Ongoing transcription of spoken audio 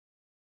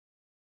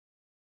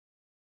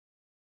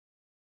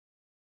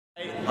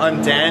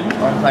I'm Dan.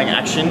 I'm playing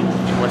action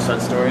in West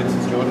Side Story. This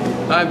is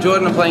Jordan. I'm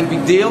Jordan. I'm playing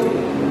Big Deal.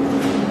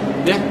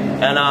 Yeah.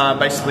 And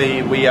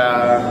basically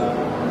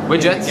we're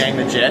Jets. Gang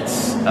the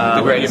Jets.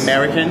 The we're the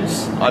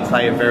Americans. I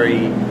play a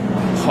very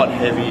hot,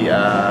 heavy,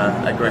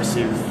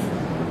 aggressive,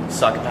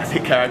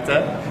 psychopathic character.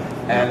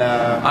 And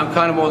I'm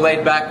kind of more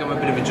laid back. I'm a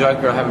bit of a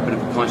joker. I have a bit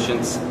of a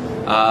conscience.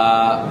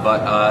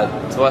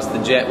 But to us,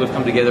 we've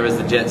come together as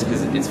the Jets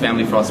because it's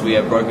family for us. We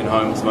have broken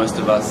homes, most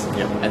of us.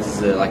 Yep. And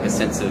this is like a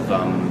sense of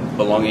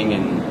belonging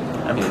and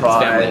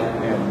pride,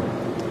 family.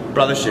 and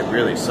brothership,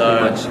 really. So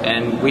pretty much.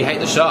 And we hate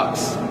the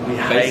Sharks. We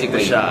basically. hate the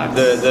Sharks.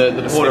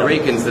 The Puerto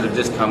Ricans that have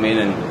just come in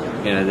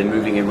and they're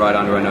moving it right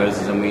under our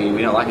noses, and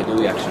we don't like it, do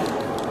we?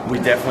 Actually, we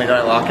definitely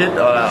don't like it.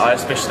 I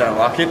especially don't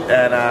like it.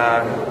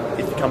 And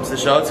if it comes to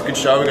the show, it's a good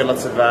show. We've got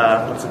lots of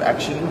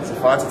action, lots of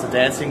fights, lots of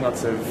dancing,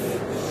 lots of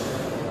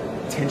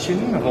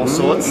tension of all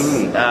sorts.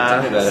 So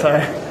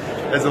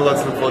there's a lot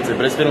to look forward to.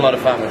 But it's been a lot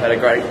of fun. We've had a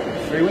great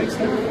 3 weeks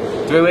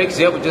now. 3 weeks,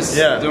 yeah. We're just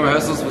doing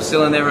rehearsals. We're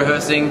still in there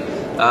rehearsing.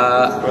 We're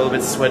a little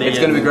bit sweaty. It's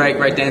going to be great.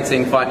 Great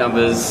dancing, fight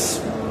numbers.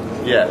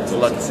 Yeah, it's a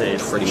lot to see.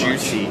 It's pretty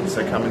juicy. Much.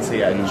 So come and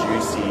see our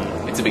juicy.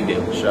 It's a big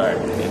deal. Show.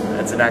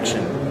 It's an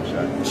action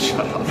show.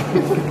 Shut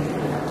up.